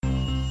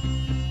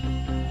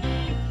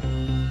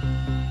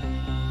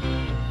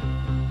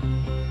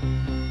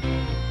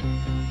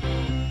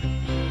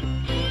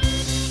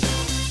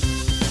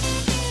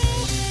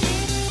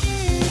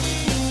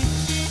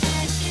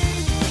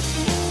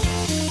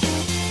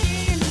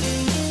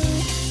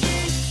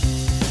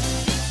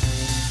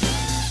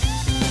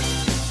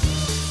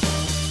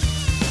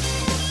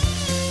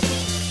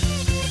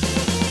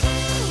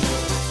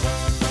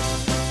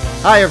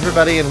Hi,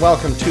 everybody, and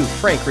welcome to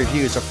Frank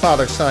Reviews, a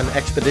father-son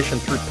expedition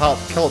through pop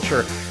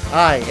culture.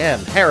 I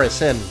am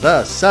Harrison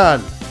the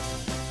Son.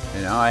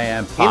 And I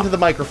am Pop. Into the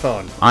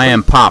microphone. I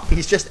am Pop.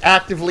 He's just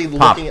actively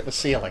looking at the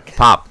ceiling.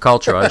 Pop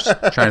culture. I was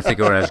trying to think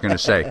of what I was going to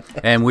say.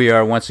 And we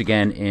are once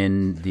again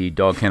in the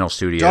Dog Kennel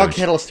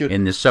Studios.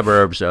 In the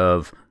suburbs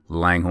of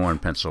Langhorne,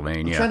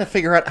 Pennsylvania. I'm trying to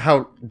figure out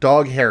how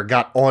dog hair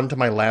got onto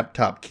my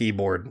laptop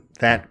keyboard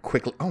that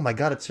quickly. Oh my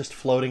god, it's just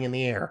floating in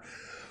the air.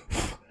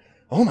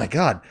 Oh my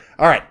god.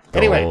 All right.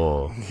 Anyway,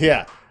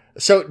 yeah.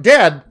 So,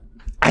 Dad,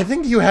 I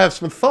think you have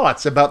some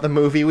thoughts about the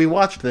movie we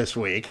watched this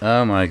week.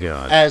 Oh my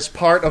god. As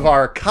part of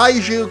our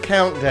Kaiju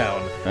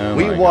Countdown,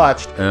 we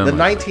watched the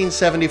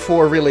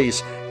 1974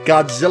 release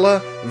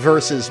Godzilla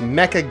vs.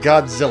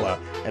 Mechagodzilla,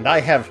 and I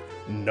have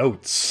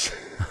notes.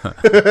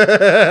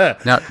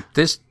 Now,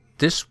 this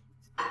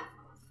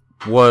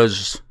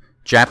was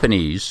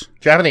Japanese.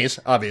 Japanese,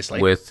 obviously.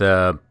 With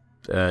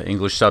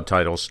English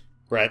subtitles.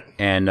 Right.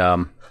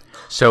 And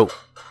so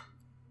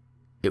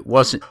it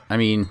wasn't, I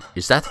mean,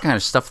 is that the kind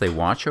of stuff they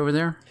watch over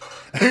there?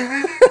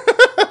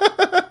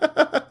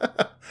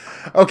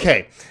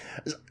 Okay.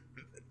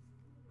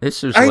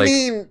 This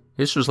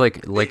was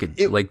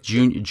like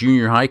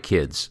junior high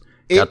kids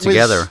got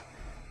together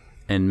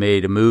and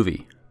made a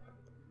movie.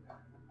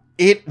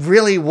 It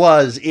really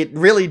was. It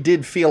really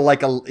did feel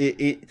like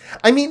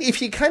I mean,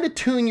 if you kind of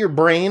tune your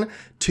brain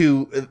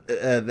to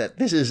that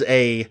this is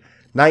a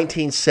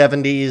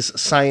 1970s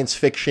science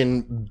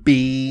fiction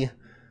B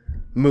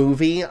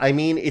movie, I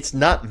mean, it's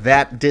not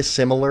that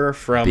dissimilar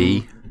from...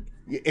 B?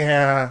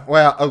 Yeah,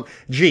 well,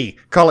 G.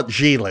 Call it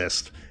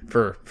G-list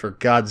for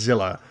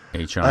Godzilla.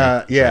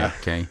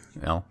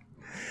 H-I-J-K-L.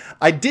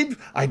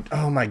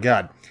 Oh my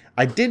god.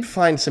 I did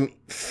find some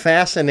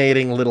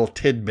fascinating little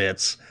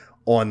tidbits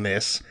on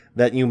this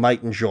that you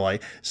might enjoy.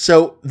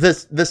 So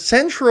the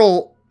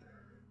central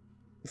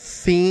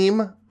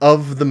theme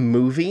of the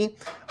movie,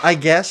 I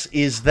guess,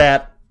 is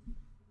that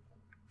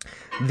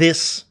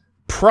this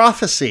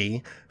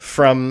prophecy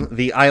from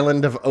the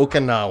island of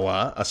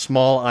Okinawa, a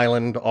small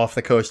island off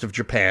the coast of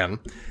Japan,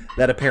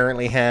 that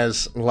apparently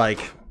has,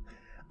 like,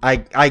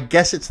 I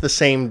guess it's the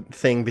same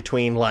thing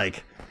between,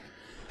 like,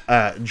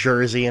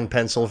 Jersey and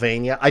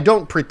Pennsylvania. I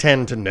don't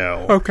pretend to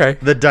know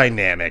the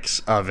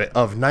dynamics of it,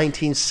 of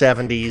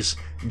 1970s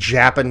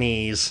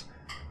Japanese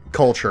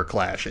culture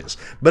clashes.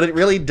 But it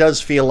really does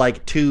feel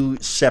like two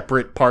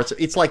separate parts.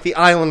 It's like the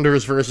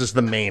Islanders versus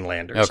the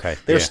Mainlanders.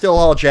 They're still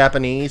all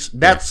Japanese.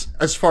 That's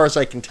as far as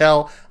I can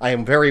tell. I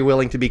am very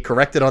willing to be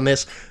corrected on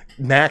this.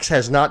 Max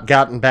has not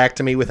gotten back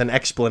to me with an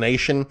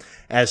explanation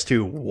as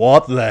to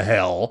what the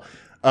hell.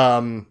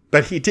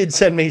 But he did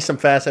send me some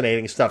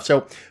fascinating stuff.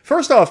 So,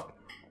 first off,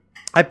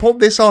 I pulled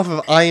this off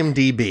of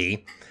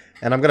IMDb,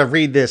 and I'm going to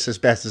read this as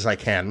best as I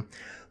can.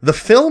 The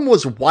film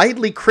was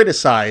widely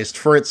criticized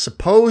for its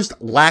supposed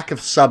lack of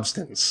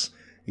substance.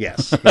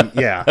 Yes.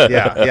 Yeah,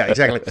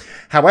 exactly.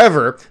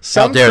 However,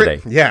 how dare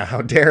they? Yeah,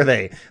 how dare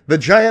they? The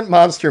giant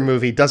monster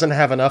movie doesn't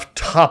have enough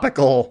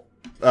topical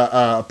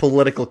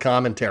political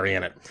commentary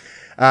in it.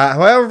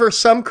 However,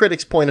 some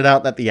critics pointed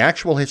out that the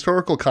actual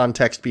historical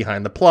context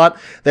behind the plot,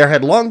 there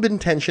had long been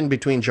tension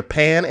between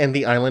Japan and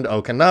the island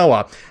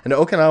Okinawa, and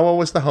Okinawa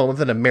was the home of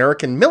an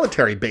American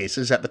military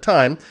bases at the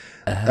time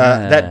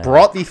that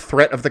brought the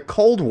threat of the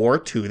Cold War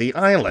to the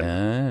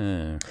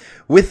island.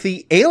 With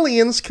the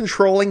aliens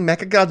controlling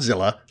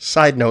Mechagodzilla,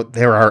 side note,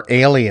 there are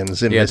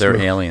aliens in this movie. Yeah,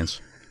 there are aliens.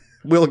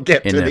 We'll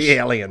get to the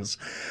aliens.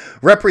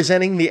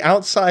 Representing the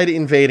outside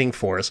invading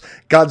force,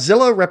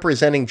 Godzilla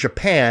representing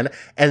Japan,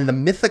 and the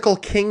mythical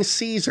King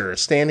Caesar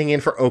standing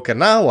in for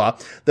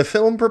Okinawa, the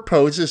film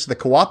proposes the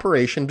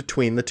cooperation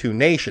between the two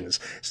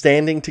nations,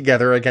 standing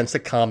together against a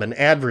common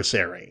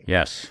adversary.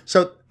 Yes.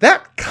 So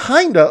that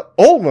kind of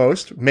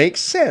almost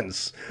makes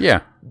sense.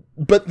 Yeah.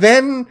 But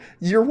then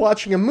you're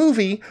watching a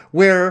movie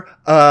where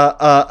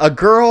a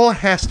girl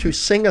has to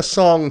sing a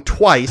song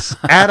twice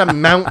at a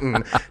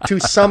mountain to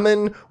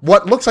summon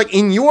what looks like,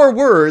 in your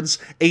words,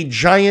 a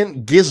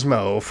giant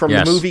gizmo from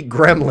the movie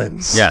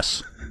Gremlins.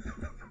 Yes.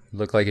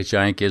 Look like a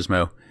giant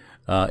gizmo.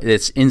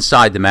 It's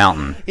inside the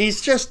mountain.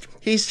 He's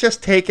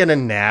just taking a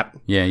nap.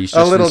 Yeah, he's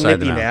just a little inside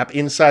nippy nap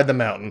inside the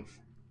mountain.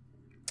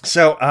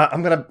 So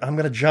I'm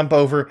gonna jump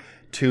over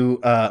to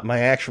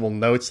my actual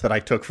notes that I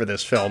took for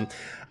this film.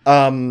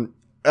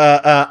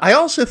 I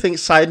also think,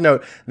 side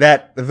note,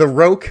 that the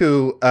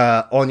Roku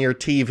on your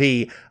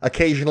TV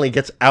occasionally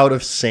gets out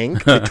of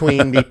sync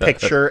between the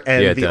picture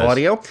and the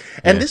audio.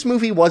 And this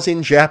movie was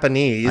in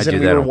Japanese, and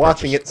we were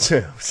watching it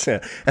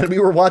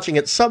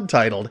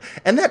subtitled,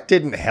 and that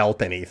didn't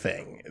help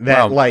anything.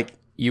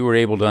 You were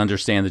able to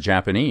understand the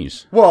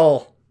Japanese.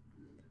 Well,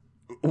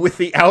 with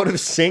the out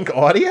of sync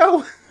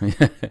audio?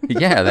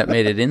 Yeah, that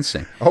made it in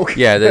sync.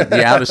 Okay. Yeah,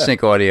 the out of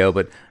sync audio,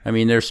 but I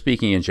mean, they're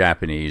speaking in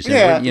Japanese.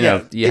 And,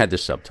 you had the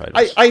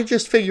subtitles. I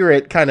just figure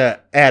it kind of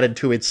added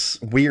to its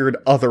weird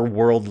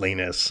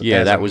otherworldliness.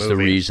 Yeah, that was the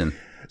reason.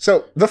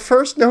 So the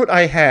first note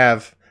I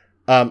have,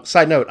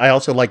 side note, I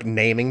also like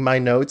naming my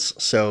notes.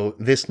 So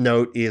this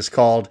note is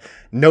called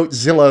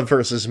Notezilla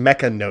versus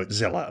Mecha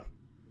Notezilla.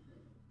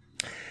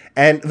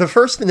 And the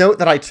first note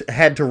that I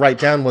had to write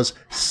down was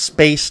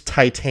space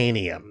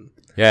titanium.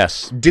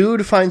 Yes.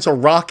 Dude finds a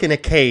rock in a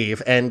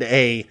cave, and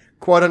a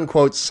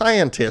quote-unquote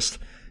scientist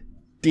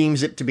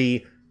deems it to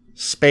be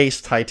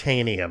space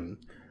titanium.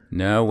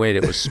 No, wait,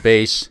 it was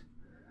space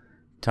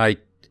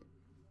titanium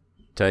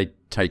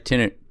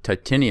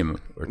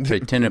or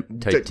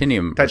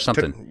titanium or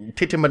something.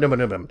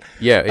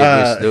 Yeah,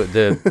 it was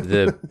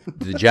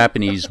the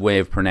Japanese way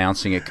of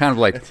pronouncing it, kind of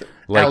like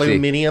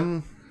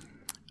aluminium.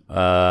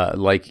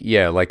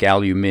 Like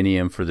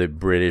aluminium for the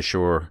British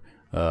or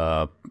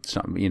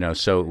something,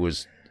 so it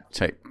was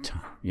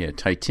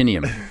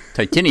titanium.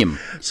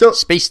 So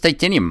space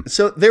titanium.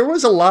 So there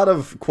was a lot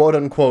of quote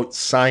unquote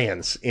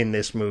science in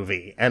this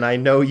movie, and I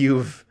know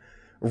you've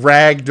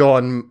ragged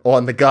on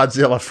the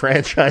Godzilla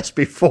franchise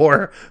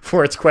before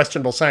for its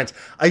questionable science.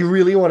 I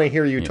really want to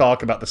hear you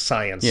talk about the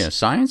science. Yeah,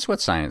 science?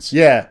 What science?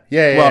 Yeah.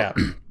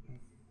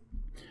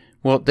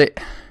 Well,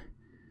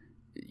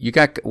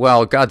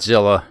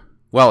 Godzilla.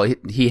 Well,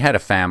 he had a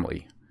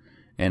family,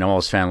 and all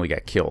his family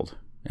got killed.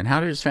 And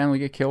how did his family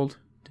get killed?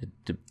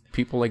 Did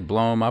people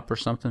blow him up or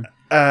something?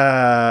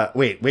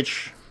 Wait,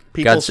 which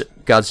people?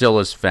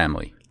 Godzilla's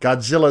family.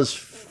 Godzilla's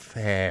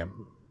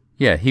fam.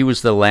 Yeah, he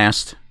was the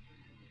last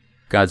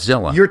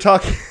Godzilla. You're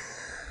talking.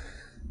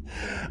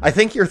 I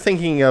think you're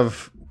thinking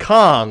of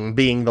Kong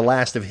being the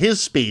last of his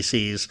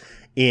species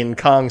in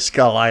Kong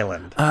Skull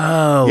Island.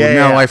 Oh,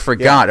 no, I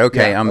forgot. Yeah,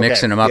 okay, I'm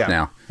mixing them up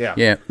now.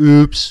 Yeah.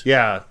 Oops.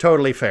 Yeah,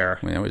 totally fair.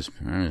 Well, that was.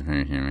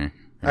 Okay.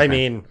 I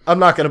mean, I'm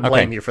not going to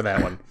blame you for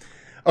that one.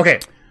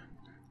 Okay.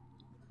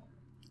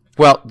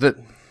 Well,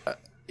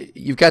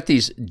 you've got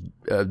these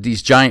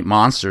giant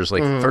monsters.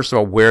 First of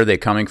all, where are they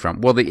coming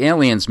from? Well, the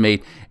aliens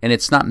made, and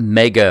it's not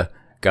Mega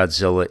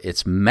Godzilla.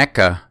 It's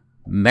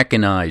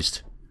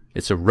mechanized.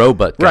 It's a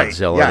robot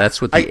Godzilla. Right, yeah.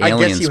 That's what the aliens made.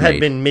 I guess you had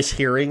been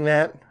mishearing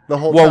that the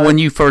whole time. Well, when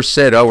you first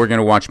said, we're going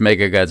to watch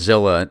Mega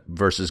Godzilla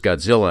versus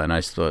Godzilla, and I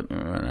thought,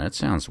 that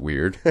sounds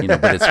weird, but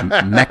it's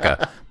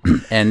mecha.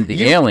 And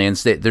the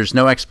aliens, there's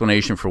no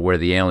explanation for where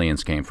the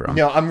aliens came from.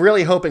 I'm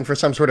really hoping for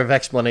some sort of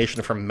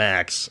explanation from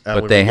Max.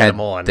 But they had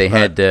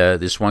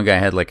this one guy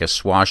had a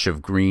swash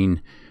of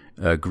green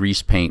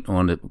grease paint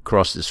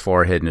across his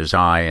forehead and his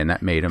eye, and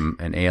that made him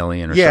an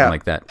alien or something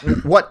like that.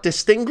 What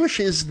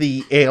distinguishes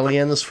the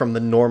aliens from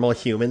the normal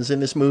humans in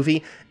this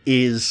movie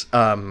is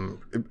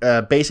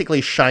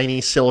basically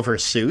shiny silver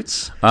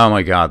suits. Oh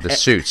my God, the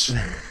suits!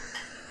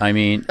 I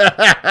mean,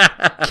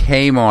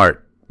 Kmart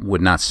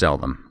would not sell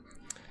them.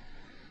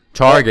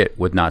 Target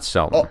would not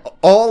sell them.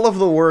 All of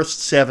the worst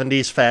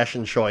 70s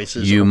fashion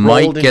choices. You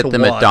might get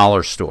them at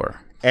dollar store.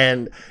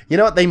 And you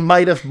know what? They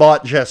might have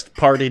bought just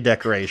party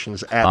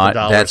decorations at the dollar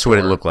store. That's what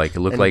it looked like. It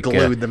looked like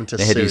glued them to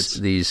they suits.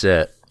 Had these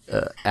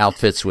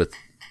outfits with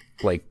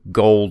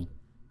gold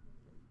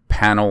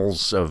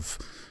panels of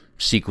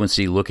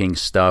sequency looking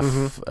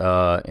stuff,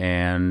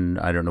 and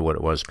I don't know what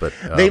it was, but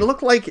they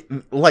look like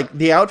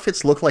the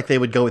outfits look like they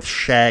would go with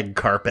shag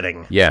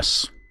carpeting.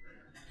 Yes,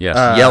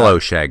 yellow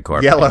shag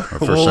carpeting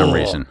for some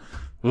reason.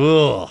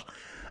 Ugh.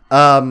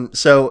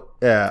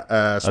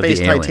 Space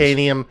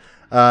Titanium.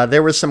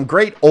 There was some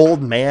great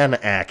old man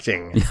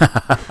acting.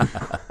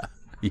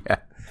 Yeah,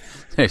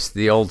 there's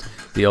the old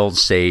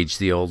sage,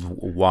 the old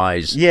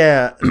wise,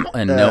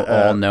 and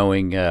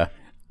all-knowing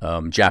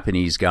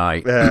Japanese guy.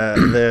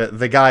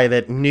 The guy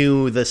that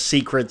knew the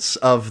secrets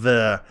of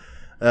the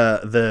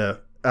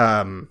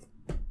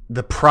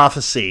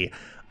prophecy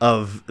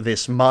of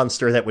this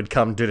monster that would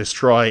come to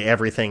destroy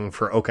everything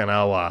for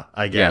Okinawa.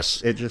 I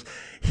guess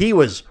he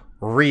was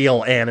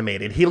real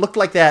animated. He looked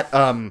like that.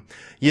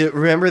 You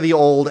remember the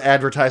old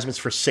advertisements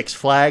for Six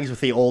Flags with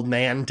the old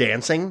man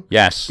dancing?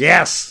 Yes,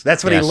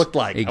 that's what he looked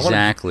like.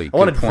 Exactly. I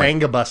wanted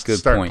Fangabus to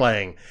start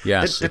playing.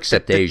 Yes,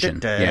 except Asian.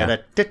 Yeah.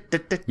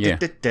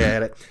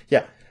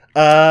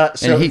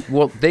 So and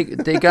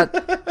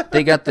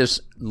they got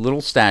this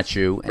little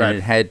statue, and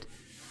it had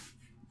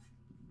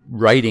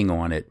writing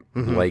on it,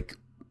 like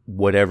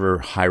whatever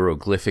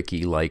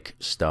hieroglyphic-y like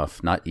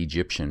stuff, not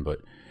Egyptian,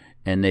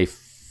 and they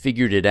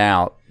figured it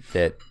out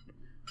that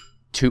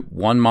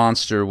one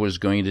monster was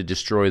going to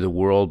destroy the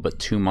world, but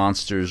two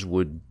monsters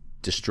would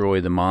destroy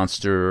the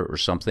monster or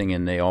something,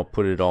 and they all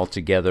put it all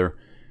together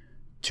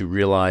to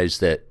realize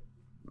that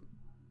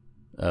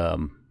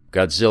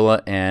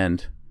Godzilla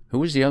and who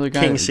was the other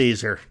guy? King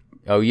Caesar.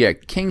 Oh yeah,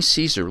 King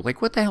Caesar.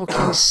 What the hell,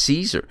 King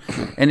Caesar?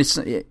 And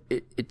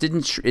it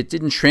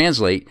didn't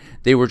translate.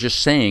 They were just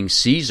saying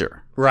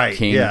Caesar, right?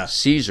 King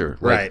Caesar,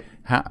 right?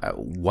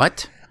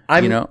 What?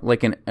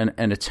 Like an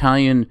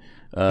Italian.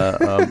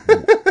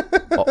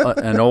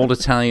 An old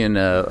Italian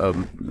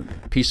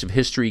piece of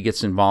history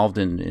gets involved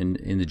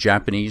in the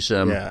Japanese.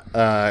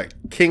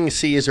 King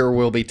Caesar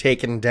will be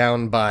taken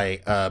down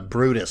by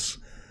Brutus.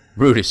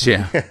 Brutus,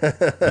 yeah.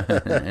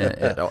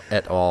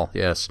 at all,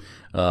 yes.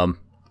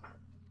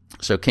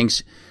 So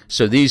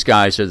these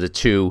guys are the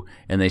two,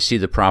 and they see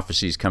the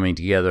prophecies coming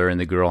together, and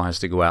the girl has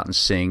to go out and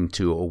sing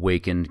to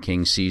awaken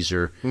King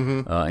Caesar,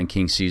 and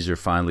King Caesar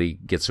finally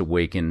gets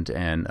awakened,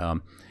 and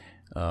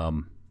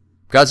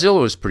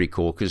Godzilla was pretty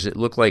cool because it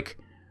looked like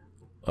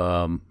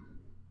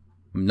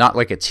not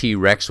like a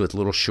T-Rex with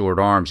little short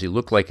arms. He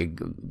looked like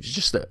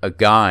just a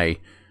guy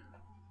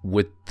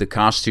with the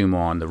costume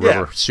on, the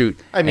rubber suit,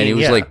 and he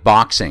was like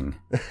boxing.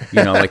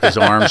 Like his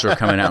arms were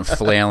coming out and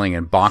flailing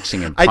and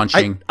boxing and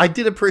punching. I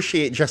did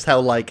appreciate just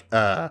how like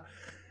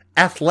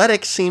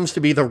athletic seems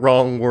to be the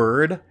wrong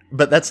word,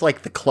 but that's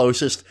like the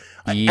closest.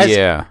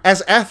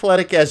 As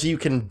athletic as you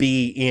can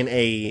be in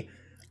a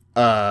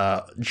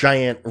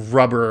giant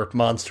rubber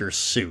monster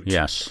suit.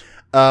 Yes.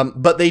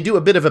 But they do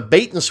a bit of a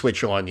bait and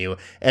switch on you,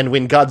 and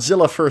when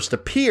Godzilla first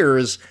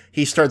appears,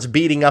 he starts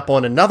beating up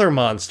on another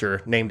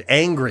monster named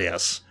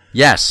Angrius.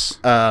 Yes.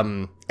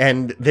 And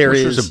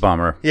which was a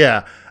bummer.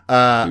 Yeah. He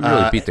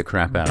really beat the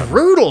crap out of him.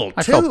 Brutal, too.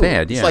 I felt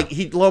bad, yeah. It's like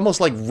he almost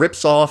like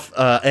rips off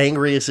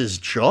Angrius's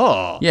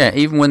jaw. Yeah,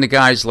 even when the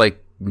guy's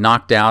like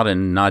knocked out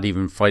and not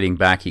even fighting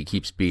back, he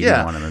keeps beating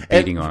on him and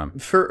beating on him.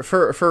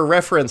 For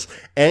reference,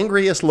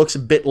 Angrius looks a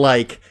bit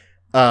like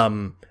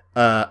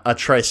a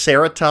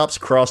triceratops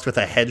crossed with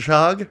a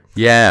hedgehog.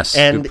 Yes,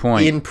 and good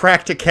point. In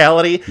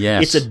practicality,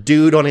 yes. It's a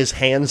dude on his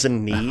hands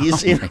and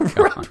knees in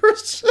rubber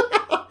suit.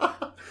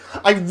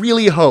 I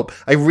really hope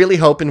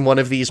in one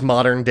of these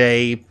modern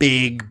day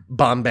big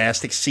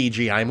bombastic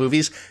CGI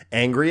movies,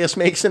 Angrius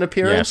makes an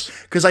appearance,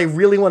 because I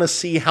really want to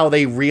see how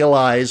they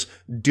realize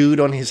dude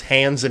on his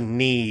hands and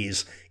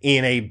knees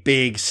in a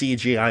big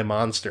CGI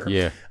monster.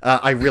 Yeah,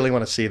 I really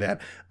want to see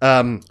that.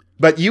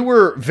 But you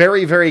were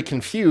very, very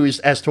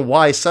confused as to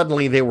why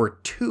suddenly there were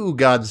two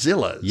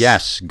Godzillas.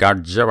 Yes,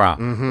 Godzilla.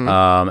 Mm-hmm.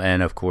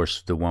 And of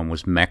course, the one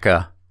was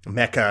Mecha.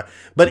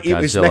 But it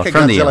was Mecha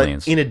from Godzilla the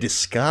aliens. in a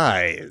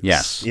disguise.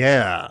 Yes.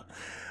 Yeah.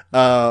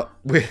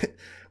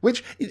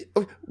 Which,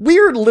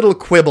 weird little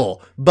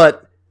quibble,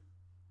 but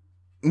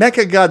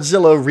Mecha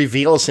Godzilla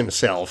reveals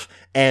himself,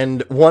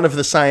 and one of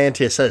the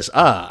scientists says,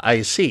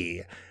 I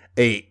see.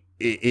 It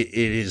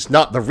is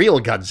not the real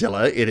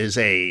Godzilla, it is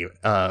a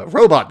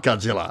robot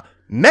Godzilla.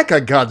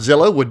 Mecha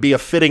Godzilla would be a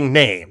fitting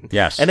name.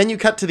 Yes. And then you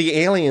cut to the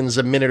aliens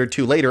a minute or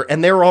two later,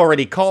 and they're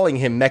already calling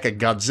him Mecha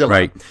Godzilla.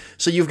 Right.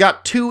 So you've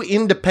got two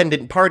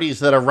independent parties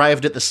that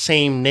arrived at the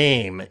same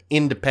name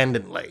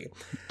independently.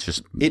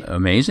 Just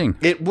amazing.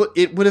 It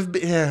would have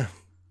been...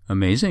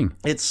 Amazing.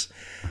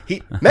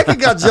 Mecha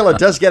Godzilla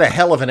does get a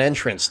hell of an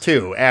entrance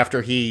too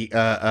after he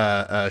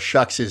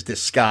shucks his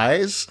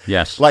disguise.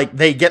 Yes. Like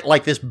they get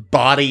like this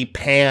body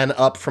pan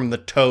up from the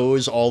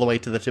toes all the way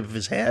to the tip of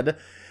his head,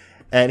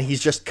 and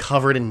he's just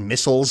covered in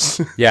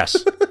missiles.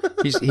 Yes.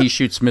 He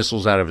shoots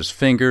missiles out of his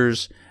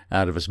fingers,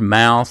 out of his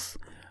mouth.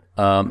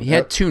 He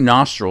had two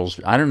nostrils.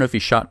 I don't know if he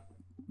shot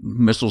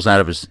missiles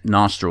out of his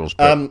nostrils,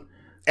 but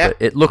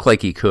it looked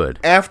like he could.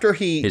 After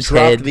he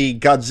dropped the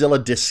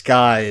Godzilla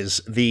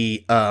disguise,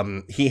 he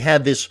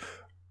had this,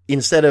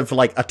 instead of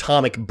like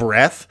atomic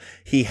breath,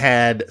 he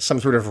had some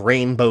sort of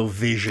rainbow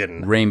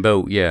vision.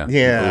 Rainbow, yeah.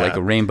 Yeah. Like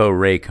a rainbow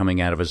ray coming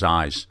out of his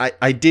eyes.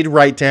 I did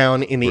write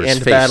down in the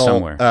end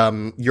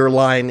battle, your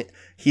line,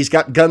 he's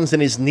got guns in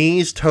his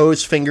knees,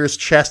 toes, fingers,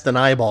 chest, and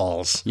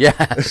eyeballs.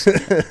 Yes.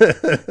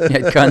 He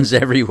had guns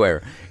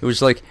everywhere. It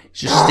was like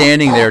just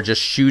standing there,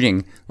 just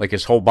shooting, like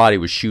his whole body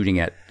was shooting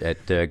at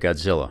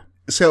Godzilla.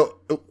 So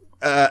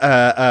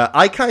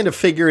I kind of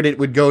figured it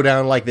would go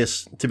down like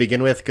this to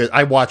begin with, because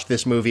I watched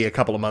this movie a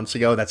couple of months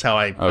ago. That's how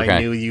I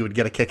knew you would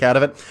get a kick out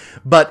of it.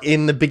 But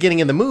in the beginning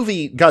of the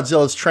movie,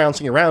 Godzilla's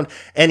trouncing around,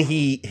 and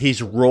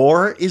his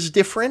roar is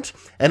different,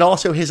 and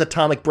also his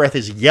atomic breath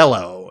is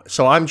yellow.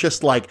 So I'm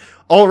just like,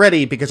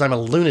 already, because I'm a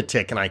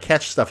lunatic and I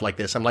catch stuff like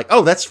this, I'm like,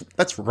 oh,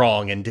 that's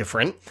wrong and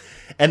different.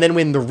 And then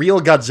when the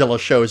real Godzilla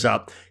shows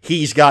up,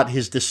 he's got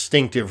his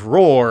distinctive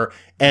roar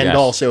and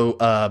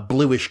also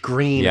bluish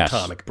green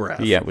atomic breath.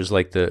 Yeah, it was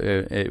like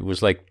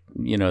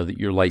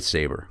your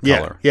lightsaber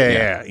color.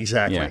 Yeah,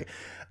 exactly.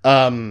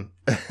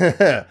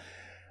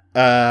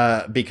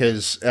 Yeah.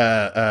 Because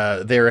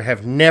there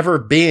have never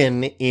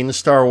been in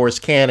Star Wars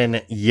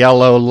canon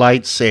yellow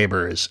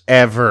lightsabers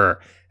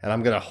ever, and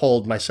I'm gonna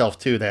hold myself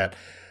to that.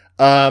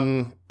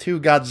 Two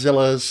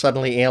Godzillas,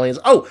 suddenly aliens.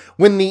 Oh,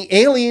 when the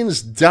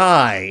aliens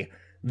die,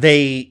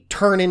 they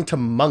turn into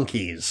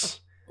monkeys.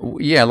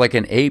 Yeah, like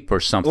an ape or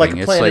something. Like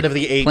a Planet of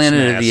the Apes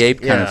Planet of the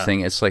Ape kind of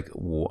thing. It's like,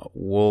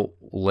 well,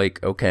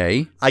 like,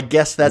 okay. I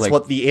guess that's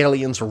what the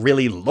aliens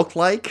really look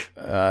like.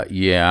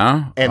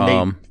 Yeah. And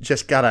they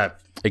just gotta...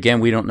 Again,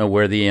 we don't know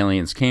where the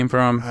aliens came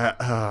from.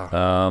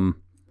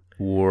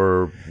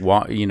 Or,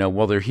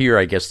 well, they're here,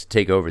 I guess, to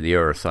take over the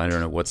Earth. I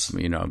don't know what's,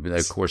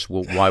 of course,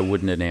 why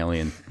wouldn't an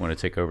alien want to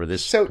take over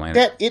this planet?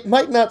 So it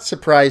might not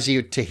surprise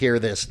you to hear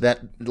this, that,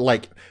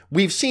 like,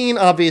 we've seen,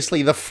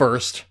 obviously, the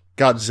first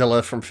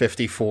Godzilla from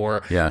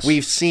 1954. Yes.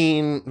 We've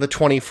seen the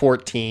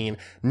 2014.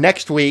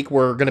 Next week,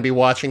 we're going to be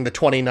watching the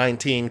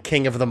 2019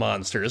 King of the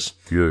Monsters,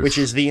 which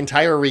is the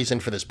entire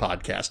reason for this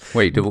podcast.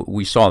 Wait,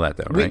 we saw that,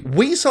 though, right?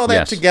 We saw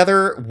that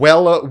together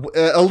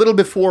a little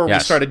before we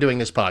started doing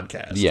this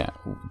podcast. Yeah.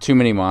 Too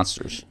many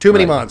monsters. Too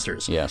many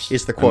monsters. Yes.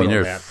 Is the quote on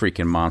they're that.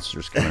 freaking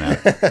monsters coming out.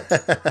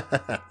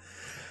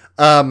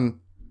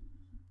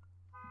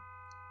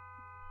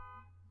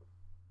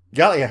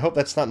 Golly, I hope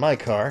that's not my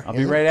car. I'll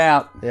be right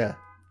out. Yeah.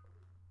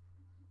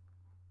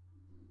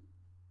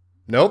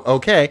 Nope.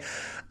 Okay.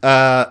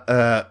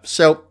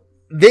 So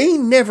they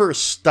never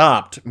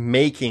stopped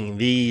making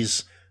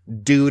these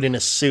dude in a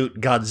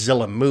suit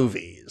Godzilla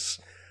movies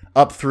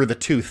up through the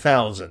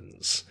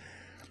 2000s.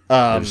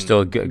 There's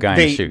still a guy in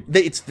a suit.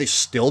 They're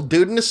still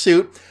dude in a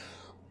suit.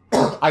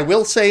 I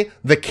will say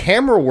the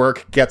camera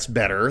work gets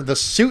better. The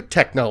suit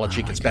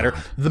technology gets better.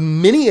 The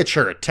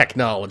miniature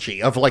technology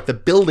of like the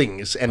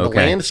buildings and the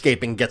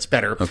landscaping gets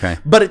better. Okay.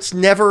 But it's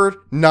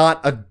never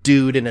not a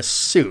dude in a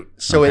suit.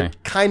 So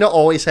it kind of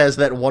always has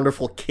that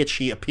wonderful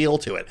kitschy appeal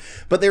to it.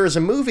 But there is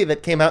a movie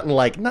that came out in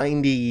like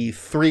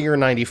 93 or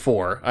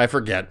 94, I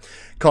forget,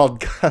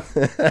 called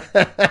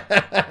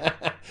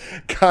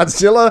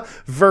Godzilla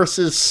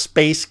versus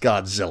Space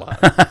Godzilla.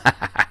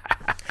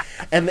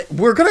 And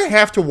we're going to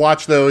have to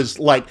watch those,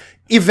 like,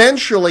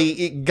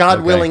 eventually,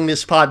 God willing,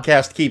 this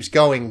podcast keeps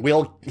going,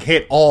 we'll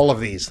hit all of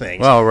these things.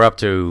 Well, we're up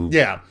to,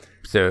 yeah.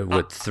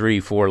 With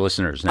 3-4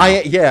 listeners now.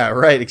 Yeah,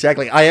 right,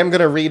 exactly. I am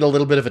going to read a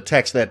little bit of a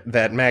text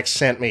that Max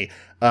sent me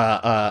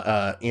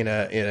in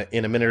a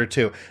minute or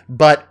two.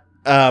 But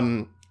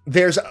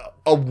there's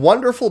a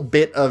wonderful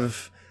bit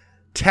of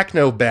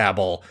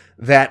technobabble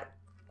that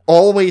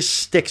always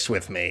sticks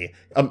with me,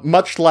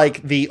 much like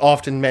the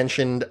often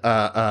mentioned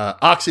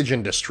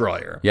Oxygen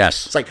Destroyer.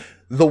 Yes. It's like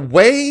the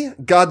way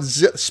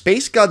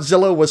Space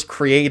Godzilla was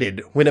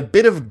created when a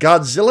bit of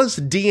Godzilla's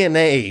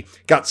DNA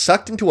got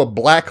sucked into a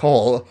black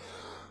hole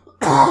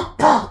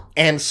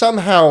and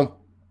somehow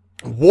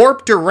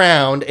warped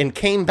around and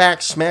came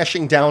back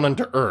smashing down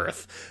onto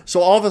Earth. So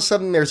all of a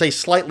sudden there's a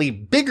slightly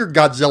bigger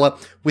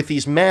Godzilla with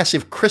these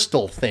massive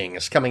crystal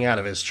things coming out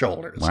of his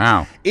shoulders.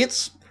 Wow.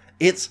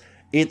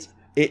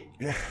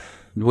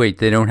 Wait,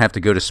 they don't have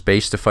to go to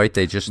space to fight?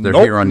 They're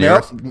here on the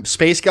Earth?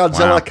 Space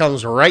Godzilla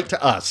comes right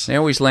to us. They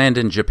always land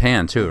in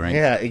Japan, too, right?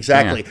 Yeah,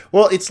 exactly. Yeah.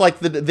 Well, it's like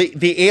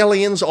the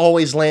aliens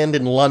always land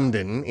in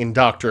London in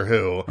Doctor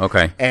Who.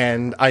 Okay.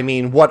 And, I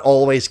mean, what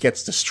always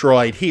gets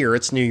destroyed here,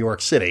 it's New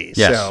York City.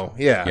 Yes. So,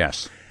 yeah.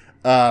 Yes.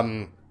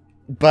 I'm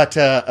going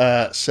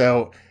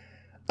to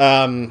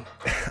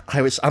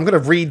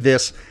read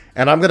this,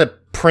 and I'm going to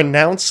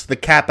pronounce the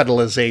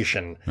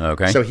capitalization.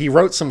 Okay. So he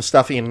wrote some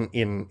stuff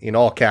in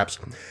all caps.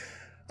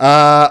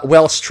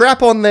 Well,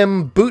 strap on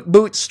them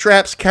boot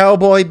straps,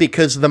 cowboy,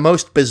 because the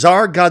most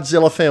bizarre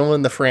Godzilla film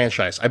in the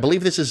franchise. I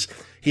believe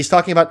he's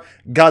talking about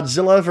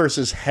Godzilla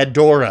versus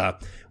Hedorah,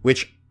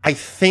 which I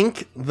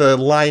think the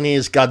line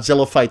is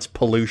Godzilla fights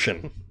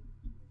pollution.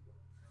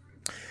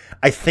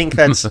 I think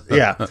that's,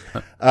 yeah.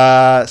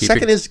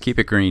 Keep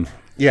it green.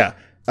 Yeah.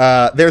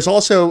 There's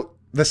also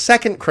the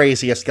second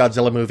craziest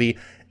Godzilla movie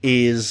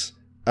is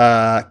it's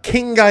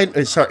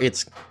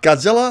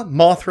Godzilla,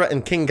 Mothra,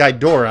 and King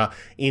Ghidorah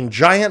in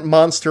Giant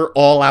Monster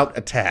All-Out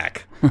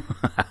Attack.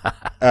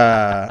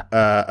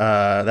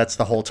 That's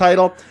the whole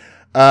title.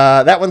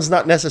 That one's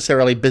not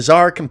necessarily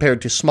bizarre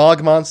compared to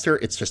Smog Monster.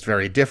 It's just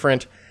very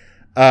different.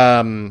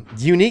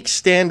 Unique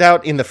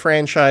standout in the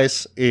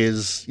franchise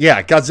is,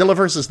 Godzilla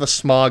versus the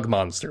Smog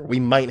Monster.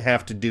 We might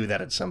have to do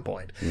that at some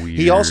point. Weird.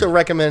 He also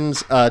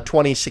recommends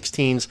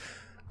 2016's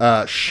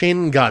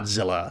Shin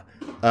Godzilla,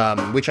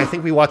 which I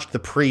think we watched the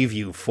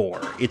preview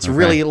for. It's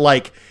really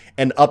like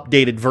an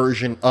updated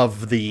version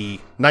of the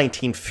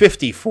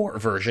 1954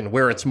 version,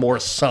 where it's more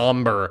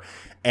somber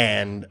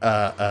and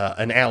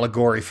an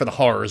allegory for the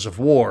horrors of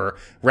war,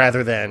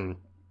 rather than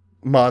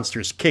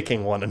monsters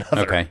kicking one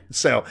another. Okay.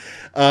 So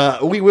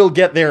we will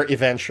get there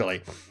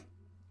eventually.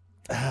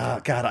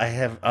 God, I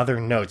have other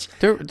notes.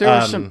 There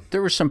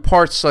were some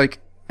parts like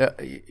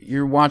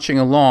you're watching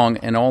along,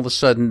 and all of a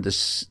sudden the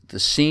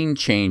scene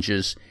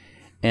changes,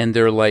 and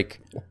they're like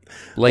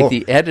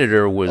the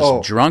editor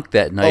was drunk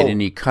that night,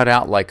 and he cut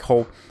out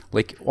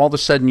all of a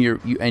sudden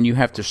you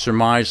have to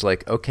surmise,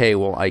 like, okay,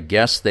 well, I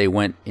guess they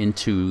went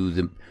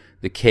into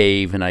the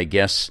cave, and I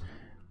guess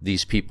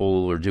these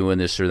people are doing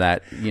this or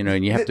that,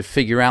 and you have to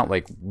figure out,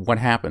 like, what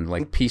happened,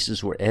 like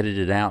pieces were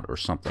edited out or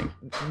something.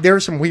 There are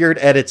some weird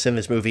edits in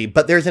this movie,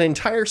 but there's an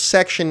entire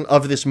section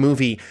of this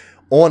movie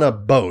on a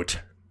boat.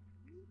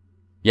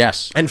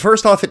 Yes. And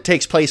first off, it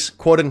takes place,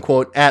 quote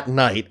unquote, at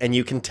night, and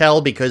you can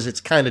tell because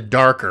it's kind of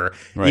darker,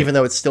 even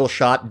though it's still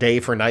shot day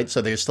for night,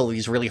 so there's still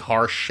these really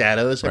harsh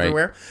shadows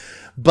everywhere.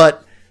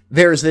 But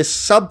there's this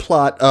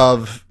subplot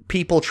of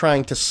people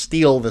trying to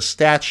steal the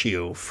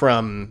statue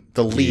from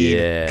the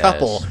lead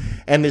couple,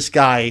 and this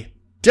guy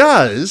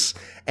does,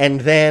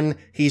 and then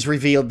he's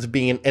revealed to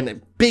be in a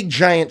big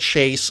giant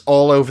chase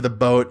all over the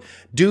boat.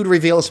 Dude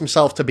reveals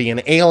himself to be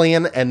an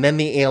alien, and then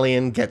the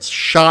alien gets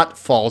shot,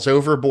 falls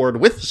overboard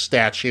with the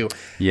statue.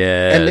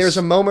 Yes. And there's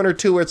a moment or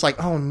two where it's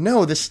like, oh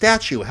no, the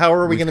statue. How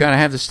are we going to... We've got to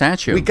have the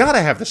statue. We got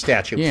to have the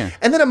statue. Yeah.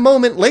 And then a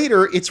moment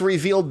later, it's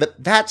revealed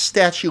that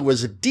statue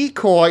was a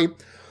decoy.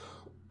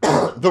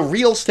 The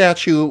real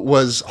statue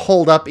was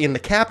holed up in the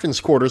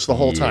captain's quarters the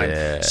whole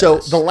time. So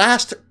the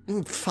last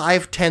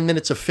 5-10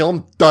 minutes of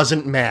film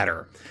doesn't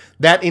matter.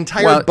 That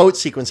entire boat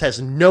sequence has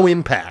no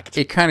impact.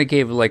 It kind of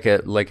gave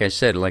like I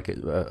said,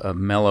 a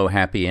mellow,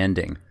 happy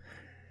ending.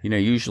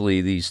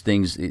 Usually these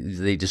things,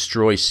 they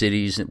destroy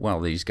cities.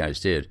 Well, these guys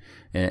did,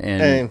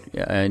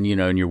 and you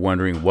know, and you're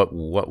wondering what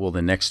will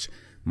the next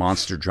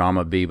monster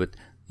drama be, but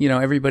you know,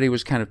 everybody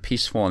was kind of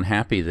peaceful and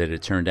happy that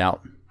it turned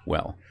out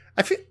well.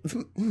 I feel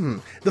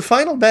the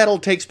final battle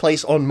takes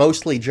place on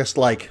mostly just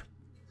like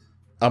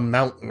a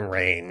mountain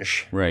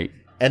range. Right.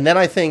 And then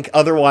I think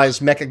otherwise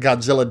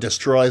Mechagodzilla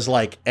destroys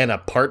like an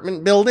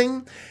apartment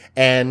building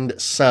and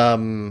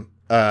some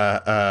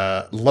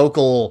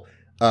local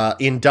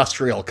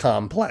industrial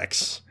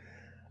complex.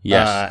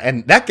 Yes.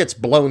 And that gets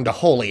blown to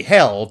holy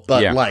hell,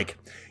 but like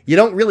you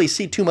don't really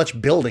see too much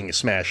building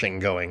smashing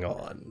going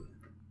on.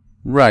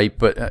 Right,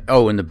 but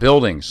in the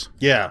buildings.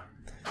 Yeah.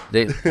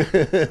 They,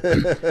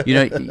 you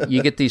know,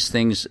 you get these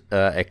things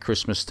at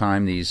Christmas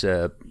time, these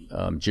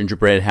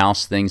gingerbread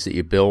house things that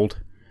you build,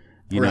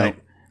 you know,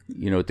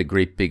 with the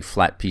great big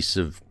flat piece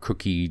of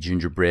cookie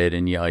gingerbread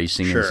and you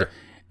icing,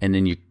 and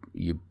then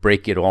you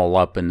break it all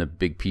up and the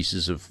big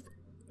pieces of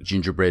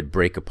gingerbread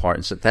break apart,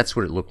 and so that's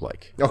what it looked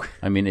like. Okay.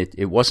 I mean,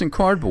 it wasn't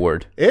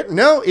cardboard.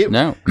 The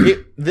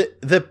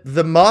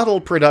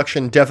model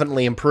production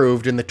definitely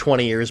improved in the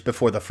 20 years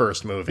before the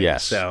first movie.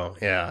 Yes. So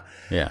yeah.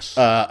 Yes.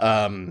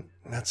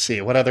 Let's see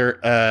what other.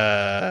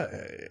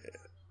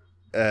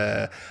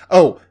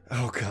 Oh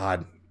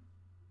God.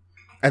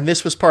 And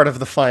this was part of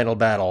the final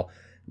battle,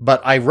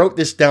 but I wrote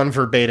this down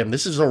verbatim.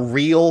 This is a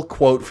real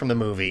quote from the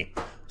movie.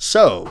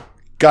 So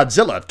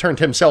Godzilla turned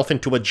himself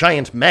into a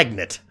giant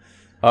magnet.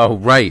 Oh,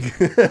 right.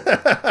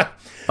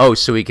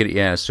 So he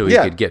could, so he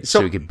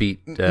could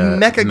beat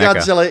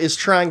Mechagodzilla is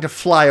trying to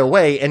fly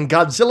away, and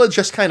Godzilla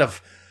just kind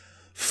of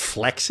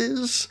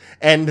flexes,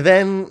 and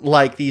then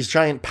like these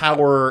giant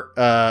power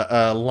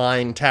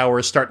line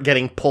towers start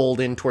getting pulled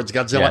in towards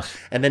Godzilla,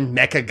 and then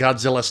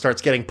Mechagodzilla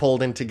starts getting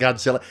pulled into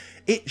Godzilla.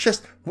 It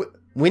just,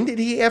 when did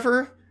he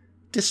ever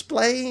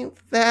display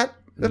that?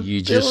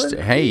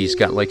 He's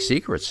got like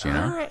secrets, you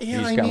know.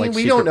 He's got like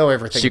we don't know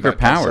everything. Secret about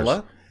powers.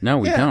 Godzilla. No,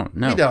 we don't.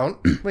 No,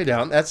 we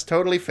don't. That's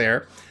totally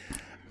fair.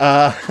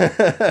 And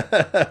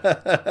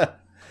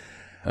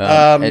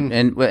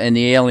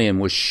the alien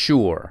was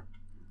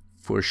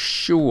for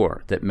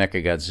sure that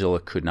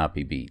Mechagodzilla could not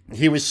be beat.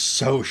 He was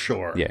so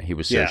sure. Yeah, he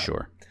was so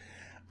sure.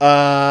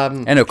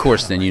 And of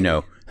course, then you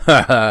know,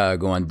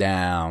 going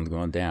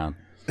down.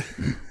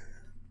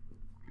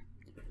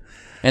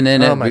 And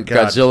then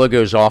Godzilla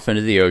goes off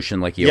into the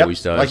ocean like he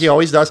always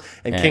does.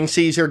 And King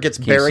Caesar gets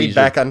buried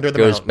back under the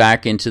mountain. Goes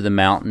back into the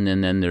mountain,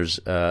 and then there's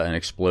an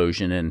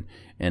explosion,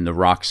 and the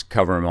rocks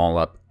cover him all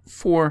up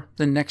for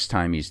the next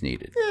time he's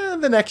needed. Yeah,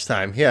 the next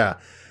time, The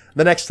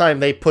next time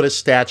they put a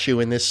statue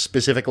in this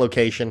specific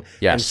location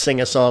and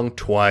sing a song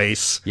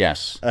twice.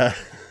 Yes.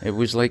 It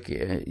was like,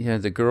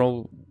 the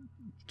girl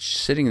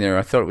sitting there,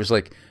 I thought it was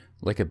like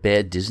a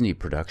bad Disney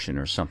production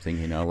or something,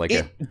 you know, like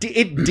it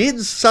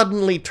did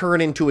suddenly turn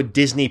into a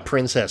Disney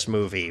princess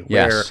movie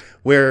where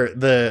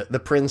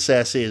the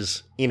princess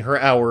is in her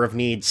hour of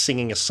need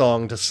singing a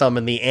song to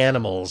summon the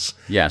animals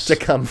to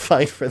come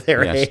fight for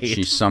their aid.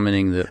 She's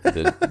summoning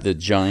the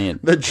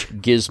giant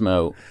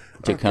gizmo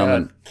to come.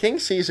 And King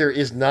Caesar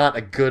is not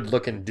a good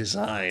looking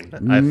design, I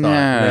thought.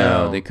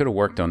 No, they could have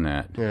worked on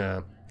that.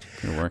 Yeah.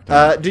 Could have worked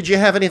on that. Did you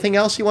have anything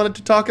else you wanted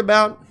to talk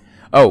about?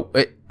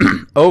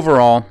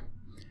 Overall,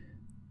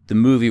 the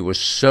movie was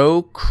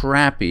so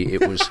crappy.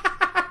 It was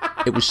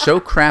so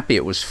crappy.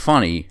 It was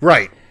funny,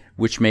 right?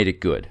 Which made it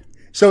good.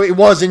 So it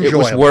was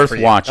enjoyable. It was worth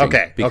watching,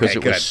 because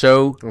it was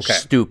so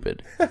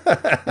stupid.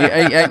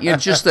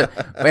 Just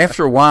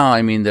after a while,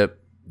 I mean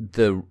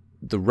the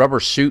rubber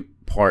suit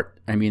part.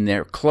 I mean,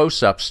 their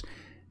close-ups.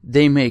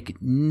 They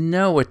make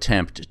no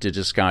attempt to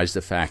disguise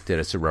the fact that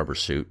it's a rubber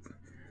suit.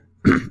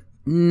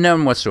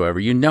 None whatsoever.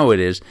 You know it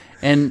is.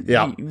 And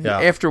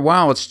after a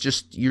while, it's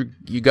just, you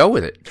go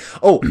with it.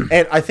 Oh,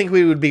 and I think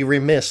we would be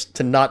remiss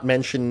to not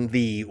mention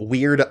the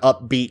weird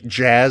upbeat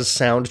jazz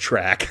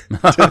soundtrack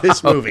to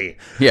this movie.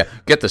 Yeah,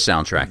 get the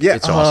soundtrack. Yeah.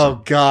 It's awesome.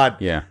 Oh, God.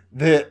 Yeah.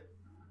 The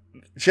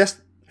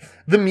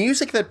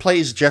music that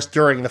plays just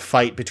during the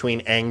fight between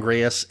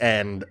Angrius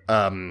and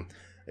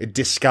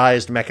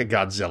disguised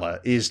Mechagodzilla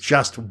is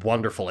just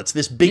wonderful. It's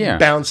this big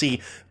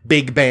bouncy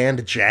big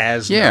band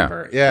jazz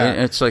number. Yeah,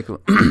 it's like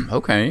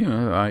okay,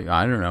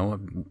 I don't know,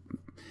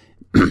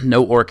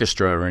 no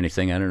orchestra or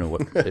anything. I don't know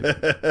what,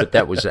 but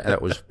that was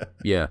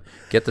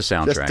get the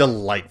soundtrack. Just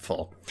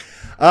delightful.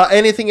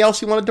 Anything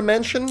else you wanted to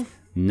mention?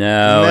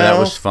 No, that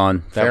was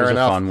fun. That was a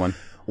fun one.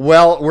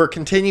 Well, we're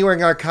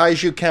continuing our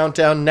Kaiju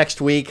countdown next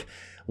week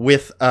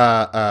with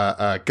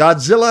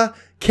Godzilla,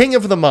 King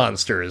of the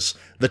Monsters,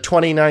 the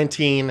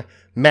 2019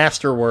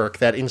 masterwork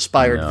that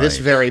inspired this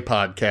very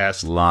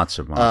podcast. Lots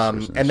of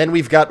monsters. And then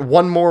we've got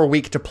one more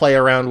week to play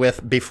around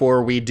with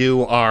before we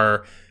do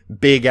our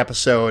big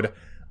episode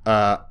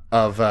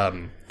of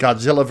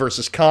Godzilla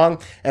versus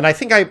Kong. And I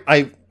think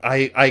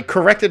I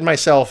corrected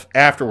myself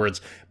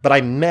afterwards, but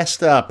I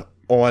messed up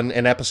on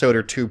an episode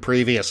or two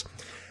previous.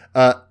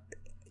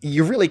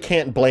 You really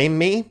can't blame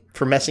me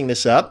for messing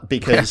this up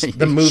because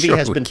the movie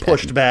has been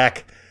pushed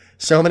back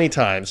so many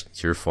times.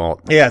 It's your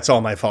fault. Yeah, it's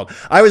all my fault.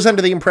 I was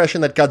under the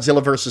impression that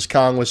Godzilla vs.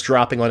 Kong was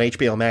dropping on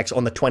HBO Max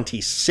on the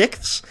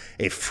 26th,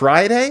 a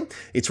Friday.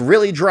 It's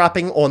really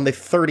dropping on the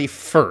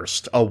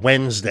 31st, a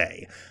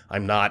Wednesday.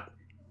 I'm not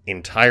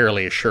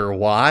entirely sure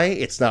why.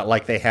 It's not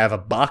like they have a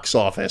box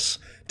office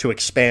to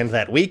expand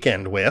that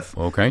weekend with.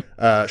 Okay.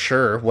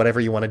 Sure, whatever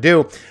you want to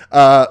do.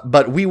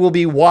 But we will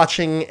be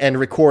watching and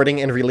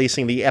recording and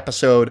releasing the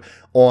episode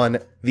on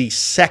the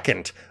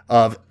 2nd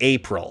of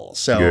April.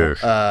 So,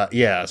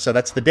 Yes. so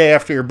that's the day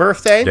after your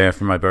birthday. Day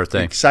after my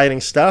birthday.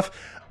 Exciting stuff.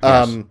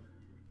 Yes.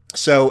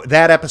 So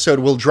that episode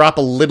will drop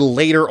a little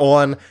later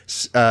on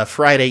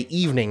Friday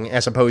evening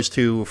as opposed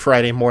to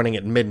Friday morning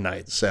at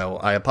midnight. So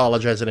I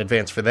apologize in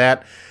advance for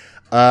that.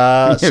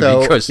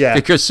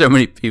 Because so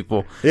many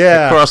people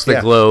across the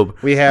globe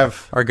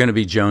are going to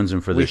be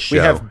jonesing for this show. We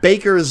have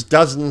Baker's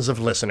dozens of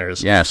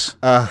listeners. Yes.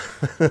 I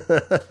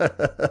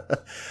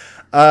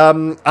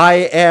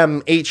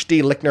am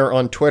HD Lickner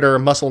on Twitter,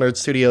 Muscle Nerd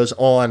Studios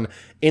on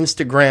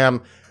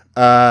Instagram.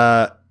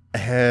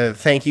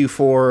 Thank you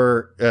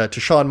to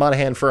Sean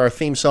Monahan for our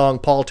theme song,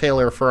 Paul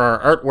Taylor for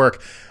our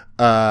artwork,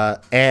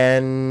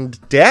 and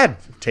Dad,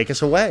 take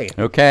us away.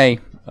 Okay.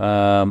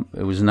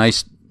 It was a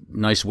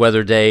nice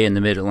weather day in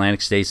the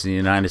Mid-Atlantic states in the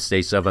United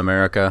States of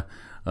America,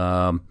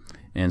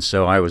 and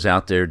so I was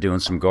out there doing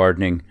some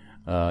gardening.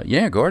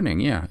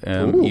 Gardening,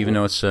 even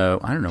though it's I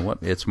don't know what,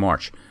 it's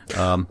March.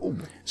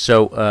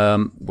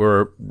 So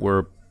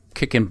we're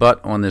kicking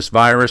butt on this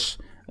virus.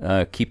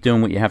 Keep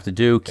doing what you have to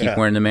do. Keep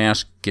wearing the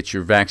mask. Get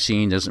your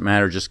vaccine. Doesn't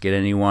matter. Just get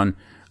anyone.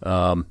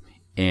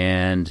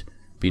 And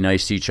be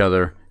nice to each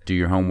other. Do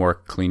your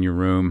homework. Clean your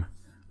room.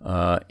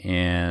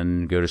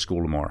 And go to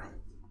school tomorrow.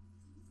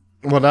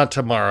 Well, not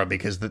tomorrow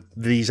because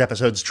these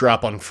episodes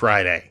drop on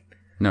Friday.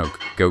 No,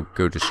 go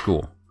to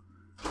school.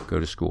 Go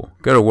to school.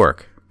 Go to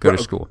work. Go to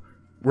school.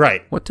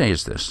 Right. What day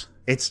is this?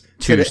 It's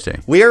Tuesday.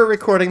 We are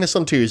recording this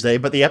on Tuesday,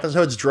 but the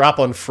episodes drop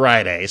on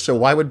Friday. So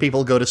why would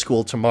people go to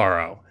school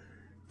tomorrow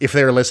if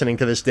they're listening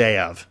to this day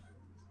of?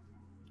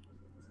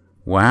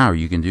 Wow,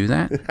 you can do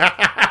that?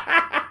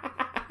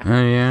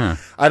 Oh, yeah.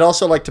 I'd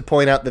also like to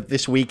point out that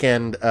this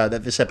weekend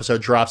that this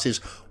episode drops is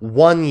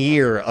 1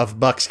 year of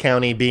Bucks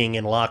County being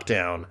in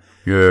lockdown.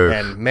 Yes.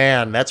 And,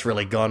 man, that's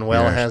really gone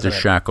well, hasn't the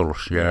it?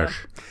 shackles, yes.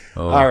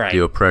 Oh, all right.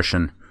 The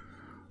oppression.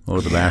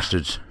 Oh, the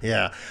bastards.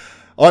 Yeah.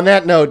 On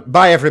that note,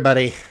 bye,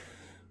 everybody.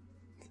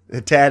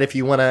 Tad, if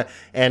you want to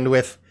end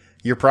with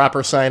your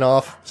proper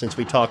sign-off, since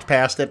we talked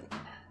past it.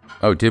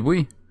 Oh, did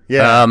we?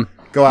 Yeah.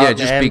 Go out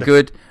just be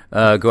good.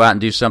 Go out and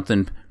do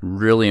something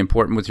really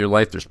important with your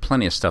life. There's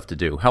plenty of stuff to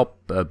do. Help,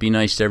 be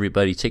nice to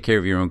everybody. Take care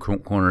of your own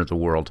corner of the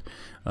world.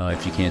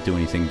 If you can't do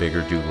anything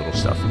bigger, do little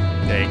stuff.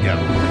 There you go.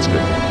 That's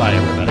good. Bye,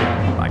 everybody.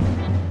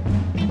 Bye.